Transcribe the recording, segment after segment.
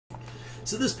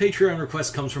So this Patreon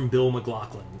request comes from Bill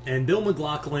McLaughlin. And Bill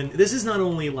McLaughlin, this is not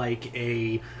only like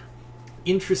a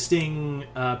interesting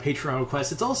Patreon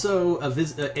request, it's also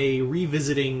a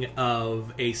revisiting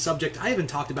of a subject I haven't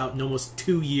talked about in almost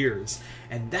 2 years.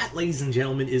 And that, ladies and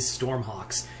gentlemen, is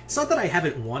Stormhawks. It's not that I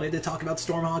haven't wanted to talk about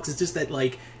Stormhawks, it's just that,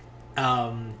 like,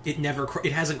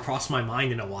 it hasn't crossed my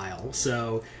mind in a while.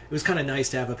 So it was kind of nice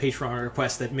to have a Patreon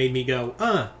request that made me go,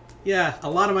 yeah, a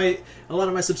lot of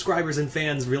my subscribers and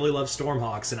fans really love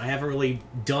Stormhawks, and I haven't really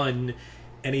done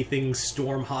anything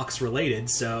Stormhawks related,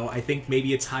 so I think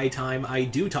maybe it's high time I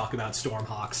do talk about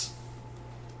Stormhawks.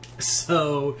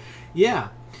 So, yeah.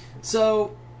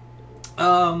 So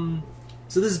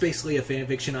this is basically a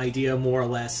fanfiction idea, more or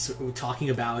less,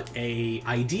 talking about a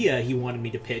idea he wanted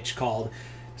me to pitch called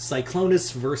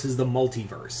Cyclonis versus the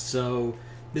Multiverse. So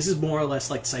this is more or less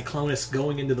like Cyclonis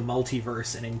going into the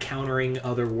multiverse and encountering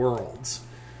other worlds.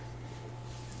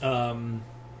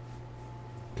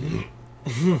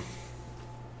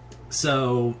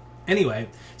 So, anyway,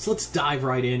 so let's dive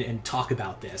right in and talk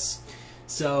about this.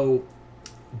 So,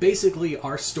 basically,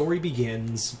 our story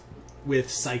begins with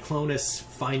Cyclonis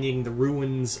finding the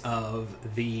ruins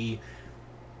of the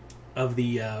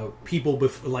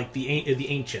people, like the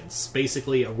ancients,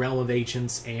 basically a realm of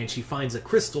ancients, and she finds a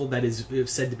crystal that is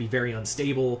said to be very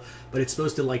unstable, but it's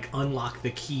supposed to like unlock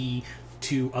the key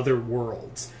to other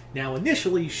worlds. Now,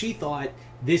 initially, she thought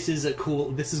this is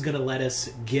going to let us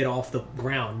get off the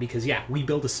ground, because yeah, we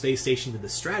built a space station to the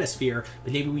stratosphere,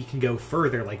 but maybe we can go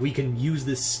further. Like, we can use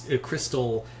this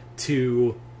crystal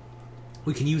to,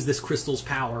 we can use this crystal's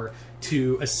power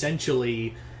to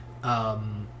essentially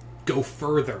go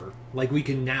further. Like, we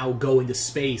can now go into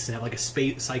space and have like a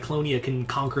space, Cyclonia can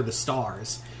conquer the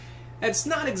stars. That's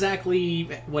not exactly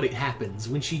what it happens.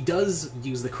 When she does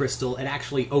use the crystal, it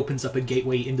actually opens up a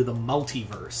gateway into the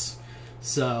multiverse.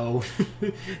 So,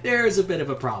 there's a bit of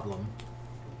a problem.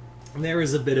 There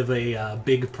is a bit of a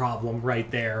big problem right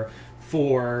there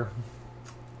for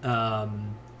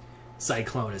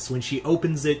Cyclonis. When she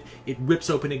opens it, it rips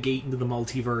open a gate into the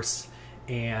multiverse,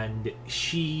 and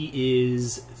she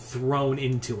is thrown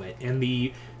into it. And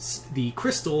the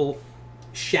crystal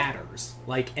shatters.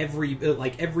 Like every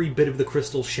bit of the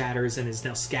crystal shatters and is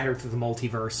now scattered through the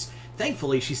multiverse.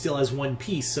 Thankfully, she still has one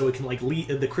piece, so it can like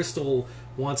the crystal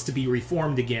wants to be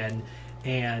reformed again,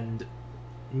 and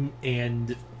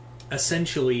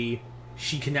essentially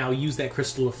she can now use that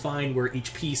crystal to find where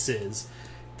each piece is.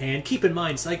 And keep in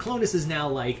mind, Cyclonis is now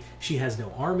like, she has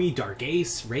no army. Dark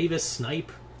Ace, Ravis,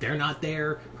 Snipe, they're not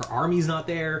there. Her army's not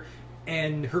there,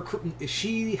 and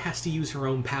she has to use her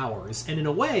own powers. And in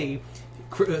a way,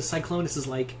 Cyclonis is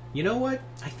like, you know what?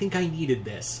 I think I needed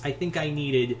this.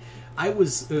 I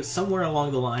was, somewhere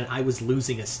along the line, I was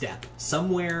losing a step.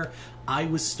 Somewhere, I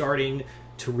was starting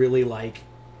to really, like,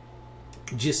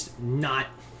 just not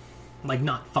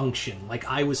function. Like,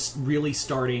 I was really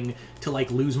starting to,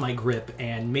 like, lose my grip,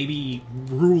 and maybe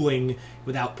ruling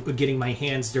without getting my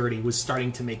hands dirty was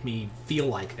starting to make me feel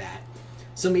like that.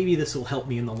 So maybe this will help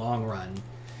me in the long run.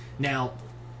 Now,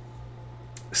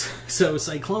 so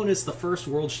Cyclonis, the first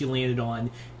world she landed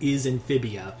on is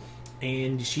Amphibia,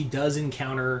 and she does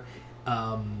encounter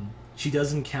the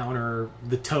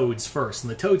Toads first,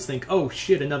 and the Toads think, oh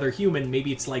shit, another human,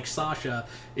 maybe it's like Sasha,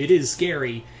 it is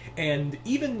scary. And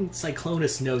even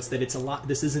Cyclonis notes that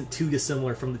this isn't too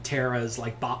dissimilar from the Terras,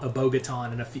 like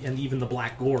Bogotan and even the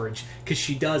Black Gorge, because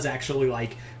she does actually,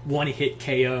 like, one-hit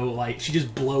KO, like, she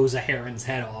just blows a heron's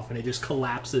head off, and it just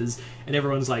collapses, and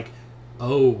everyone's like,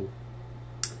 oh,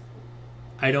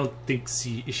 I don't think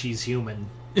she's human.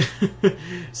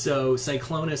 So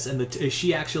Cyclonis and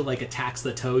she actually, like, attacks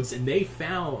the Toads, and they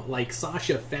found, like,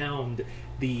 Sasha found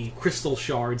the crystal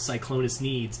shard Cyclonis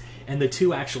needs, and the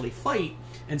two actually fight.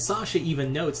 And Sasha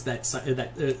even notes that,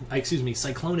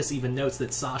 Cyclonis even notes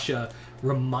that Sasha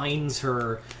reminds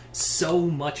her so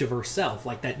much of herself,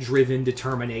 like that driven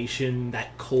determination,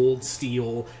 that cold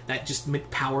steel, that just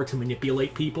power to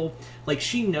manipulate people. Like,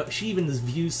 she even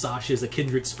views Sasha as a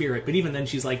kindred spirit, but even then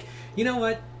she's like, you know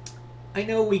what? I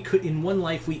know we could, in one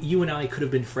life, you and I could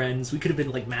have been friends. We could have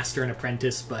been like master and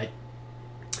apprentice, but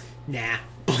nah,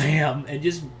 blam, and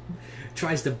just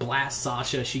tries to blast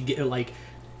Sasha. She get like.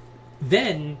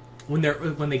 Then,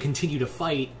 when they continue to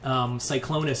fight,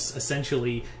 Cyclonis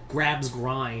essentially grabs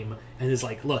Grime and is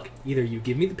like, look, either you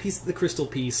give me the crystal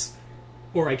piece,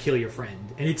 or I kill your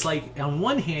friend. And it's like, on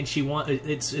one hand,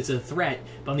 it's a threat,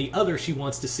 but on the other, she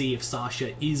wants to see if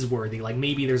Sasha is worthy. Like,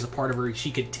 maybe there's a part of her, she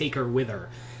could take her with her.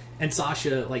 And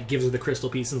Sasha, like, gives her the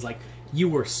crystal piece and is like, you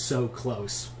were so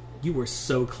close. You were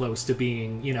so close to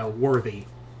being, you know, worthy.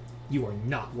 You are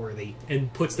not worthy.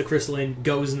 And puts the crystal in,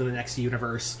 goes into the next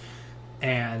universe.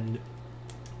 and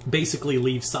basically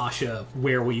leave Sasha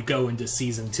where we go into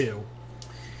season 2.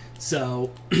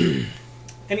 So,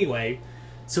 anyway,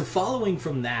 so following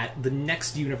from that, the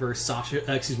next universe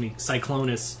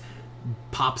Cyclonis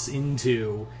pops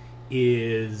into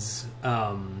is,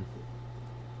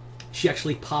 she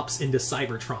actually pops into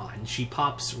Cybertron. She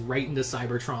pops right into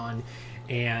Cybertron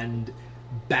and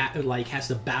has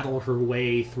to battle her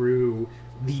way through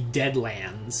the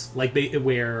Deadlands,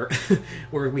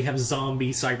 where we have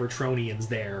zombie Cybertronians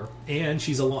there, and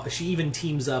she even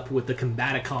teams up with the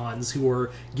Combaticons, who are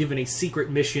given a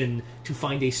secret mission to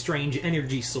find a strange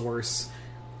energy source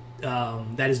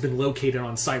that has been located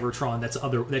on Cybertron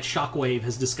that Shockwave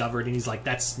has discovered, and he's like,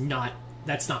 that's not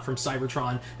from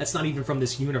Cybertron, that's not even from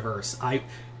this universe.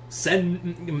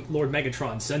 Send Lord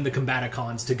Megatron, send the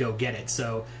Combaticons to go get it.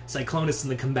 So Cyclonis and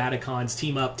the Combaticons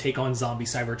team up, take on zombie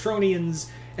Cybertronians,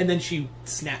 and then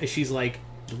she's like,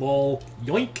 lol,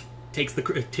 yoink, takes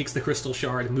the crystal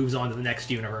shard and moves on to the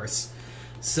next universe.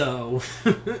 So,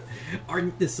 so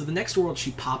the next world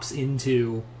she pops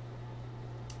into,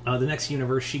 the next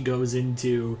universe she goes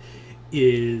into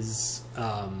is,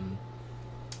 what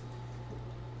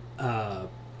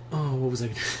was I?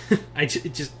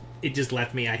 It just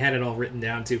left me. I had it all written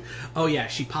down too. Oh yeah,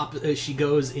 she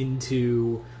goes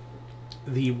into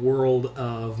the world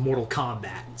of Mortal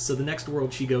Kombat. So the next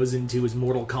world she goes into is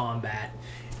Mortal Kombat,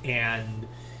 and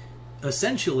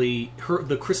essentially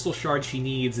the crystal shard she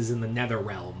needs is in the Nether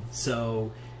Realm.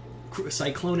 So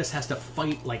Cyclonis has to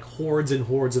fight like hordes and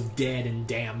hordes of dead and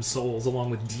damned souls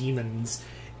along with demons,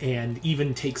 and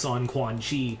even takes on Quan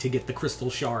Chi to get the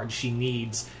crystal shard she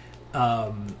needs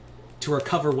to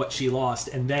recover what she lost,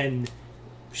 and then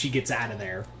she gets out of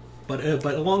there. But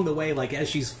along the way, like as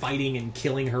she's fighting and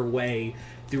killing her way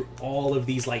through all of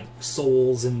these like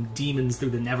souls and demons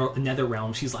through the Nether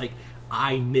Realm, she's like,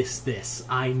 I missed this.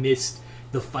 I missed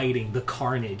the fighting, the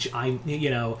carnage. I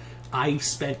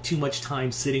spent too much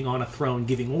time sitting on a throne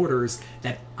giving orders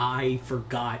that I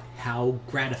forgot how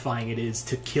gratifying it is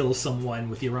to kill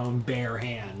someone with your own bare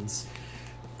hands.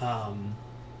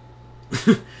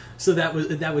 So that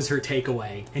was her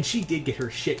takeaway, and she did get her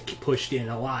shit pushed in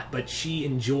a lot, but she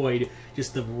enjoyed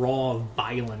just the raw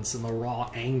violence and the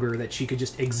raw anger that she could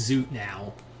just exude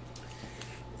now.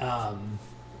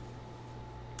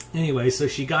 Anyway, so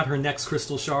she got her next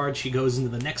crystal shard, she goes into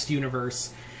the next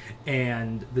universe,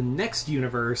 and the next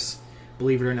universe,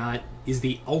 believe it or not, is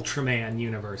the Ultraman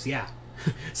universe. Yeah,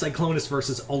 Cyclonis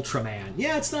versus Ultraman.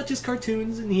 Yeah, it's not just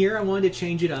cartoons in here, I wanted to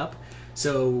change it up.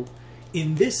 So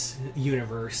in this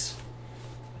universe,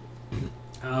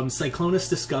 Cyclonis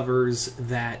discovers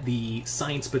that the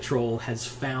Science Patrol has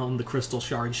found the crystal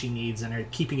shard she needs and are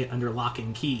keeping it under lock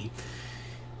and key.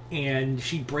 And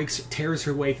she tears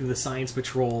her way through the Science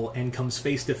Patrol and comes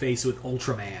face to face with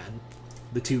Ultraman.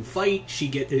 The two fight.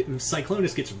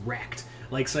 Cyclonis gets wrecked.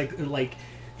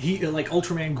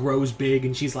 Ultraman grows big,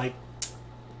 and she's like,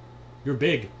 "You're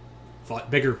big. Fought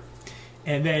bigger."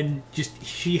 And then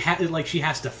she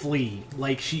has to flee.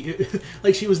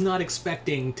 She was not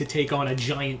expecting to take on a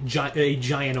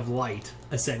giant of light,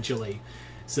 essentially.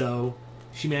 So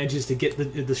she manages to get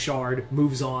the shard,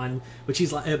 moves on, but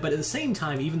but at the same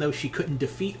time, even though she couldn't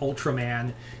defeat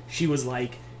Ultraman, she was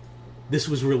like, this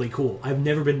was really cool. I've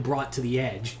never been brought to the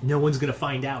edge. No one's going to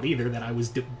find out either that I was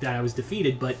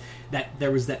defeated, but that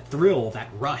there was that thrill, that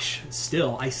rush.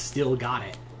 I still got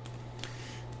it.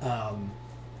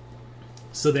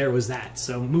 So there was that.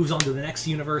 So moves on to the next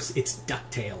universe. It's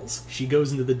DuckTales. She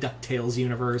goes into the DuckTales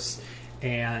universe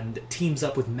and teams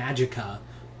up with Magica.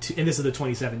 And this is the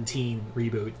 2017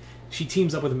 reboot. She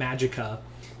teams up with Magica,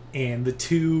 and the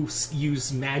two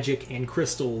use magic and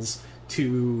crystals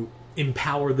to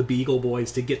empower the Beagle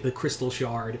Boys to get the crystal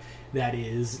shard that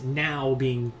is now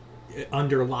being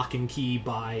under lock and key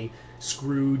by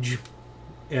Scrooge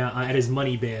at his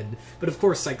money bin. But of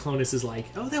course Cyclonis is like,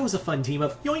 oh, that was a fun team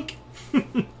up. Yoink!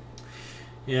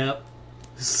 Yep.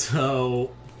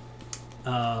 So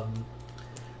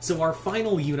our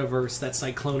final universe that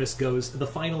Cyclonis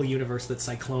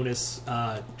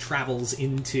travels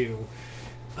into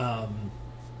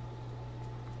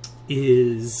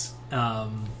is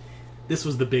this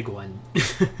was the big one.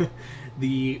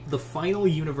 The final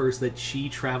universe that she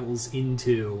travels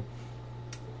into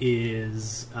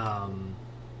is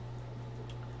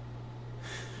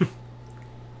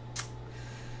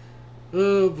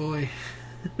oh boy.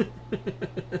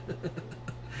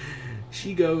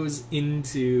 She goes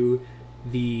into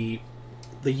the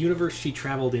universe she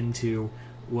traveled into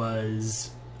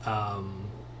was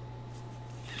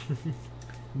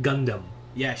Gundam.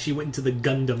 Yeah, she went into the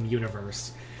Gundam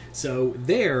universe. So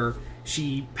there,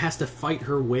 she has to fight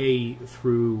her way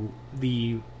through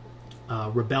the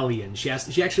rebellion. She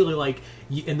actually, like,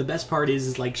 and the best part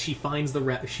is like she finds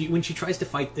when she tries to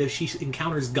fight, she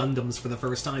encounters Gundams for the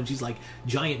first time. She's like,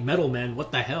 giant metal men,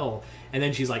 what the hell? And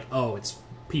then she's like, oh, it's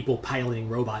people piloting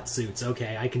robot suits.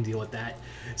 Okay, I can deal with that.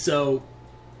 So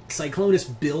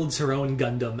Cyclonis builds her own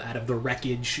Gundam out of the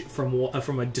wreckage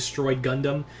from a destroyed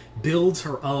Gundam, builds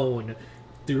her own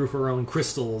through her own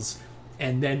crystals,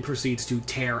 and then proceeds to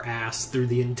tear ass through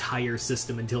the entire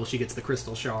system until she gets the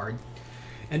crystal shard.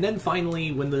 And then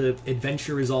finally, when the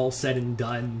adventure is all said and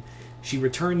done, she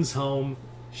returns home,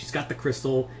 she's got the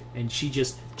crystal, and she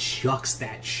just chucks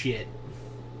that shit.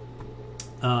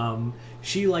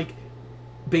 She, like,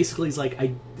 basically is like,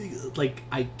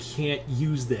 I can't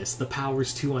use this. The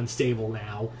power's too unstable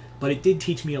now. But it did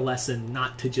teach me a lesson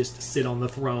not to just sit on the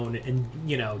throne and,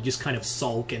 you know, just kind of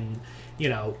sulk and, you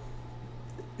know,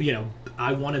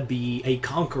 I want to be a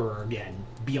conqueror again.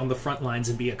 Be on the front lines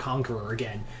and be a conqueror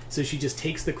again. So she just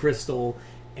takes the crystal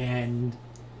and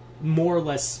more or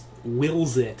less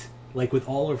wills it, like with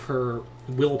all of her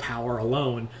willpower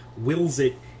alone, wills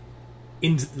it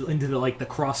into the, like, the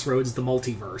crossroads, the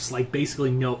multiverse. Like, basically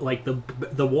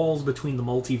the walls between the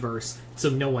multiverse, so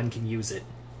no one can use it.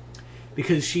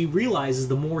 Because she realizes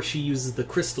the more she uses the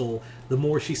crystal, the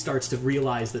more she starts to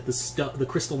realize that the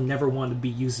crystal never wanted to be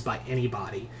used by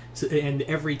anybody. So, and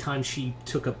every time she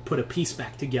put a piece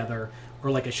back together,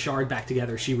 or like a shard back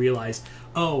together, she realized,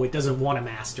 oh, it doesn't want a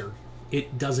master.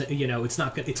 It doesn't, you know, it's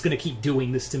going to keep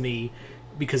doing this to me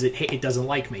because it doesn't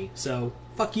like me. So,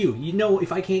 fuck you. You know,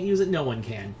 if I can't use it, no one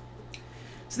can.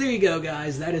 So there you go,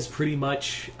 guys. That is pretty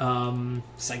much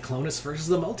Cyclonis versus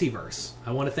the Multiverse.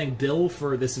 I want to thank Bill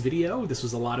for this video. This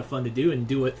was a lot of fun to do, and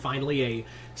do it finally a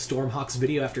Stormhawks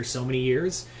video after so many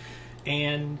years.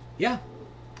 And yeah,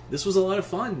 this was a lot of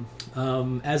fun.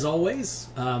 As always,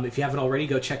 if you haven't already,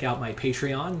 go check out my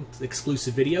Patreon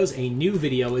exclusive videos. A new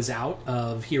video is out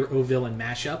of Hero Villain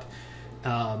Mashup.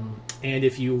 And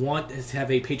if you want to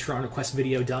have a Patreon request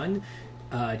video done,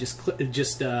 just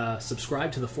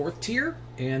subscribe to the 4th tier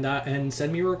and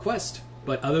send me a request.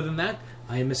 But other than that,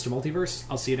 I am Mr. Multiverse.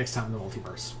 I'll see you next time in the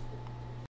Multiverse.